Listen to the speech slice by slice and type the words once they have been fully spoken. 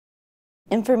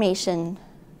Information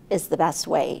is the best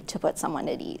way to put someone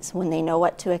at ease. When they know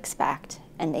what to expect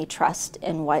and they trust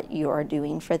in what you're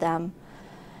doing for them,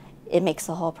 it makes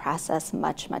the whole process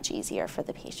much, much easier for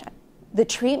the patient. The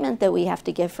treatment that we have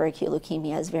to give for acute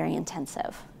leukemia is very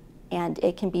intensive, and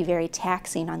it can be very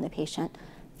taxing on the patient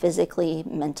physically,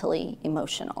 mentally,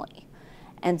 emotionally.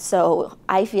 And so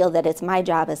I feel that it's my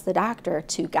job as the doctor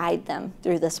to guide them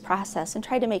through this process and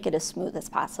try to make it as smooth as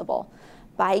possible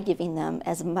by giving them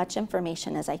as much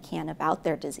information as I can about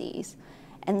their disease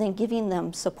and then giving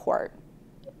them support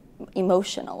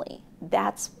emotionally.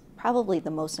 That's probably the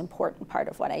most important part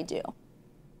of what I do.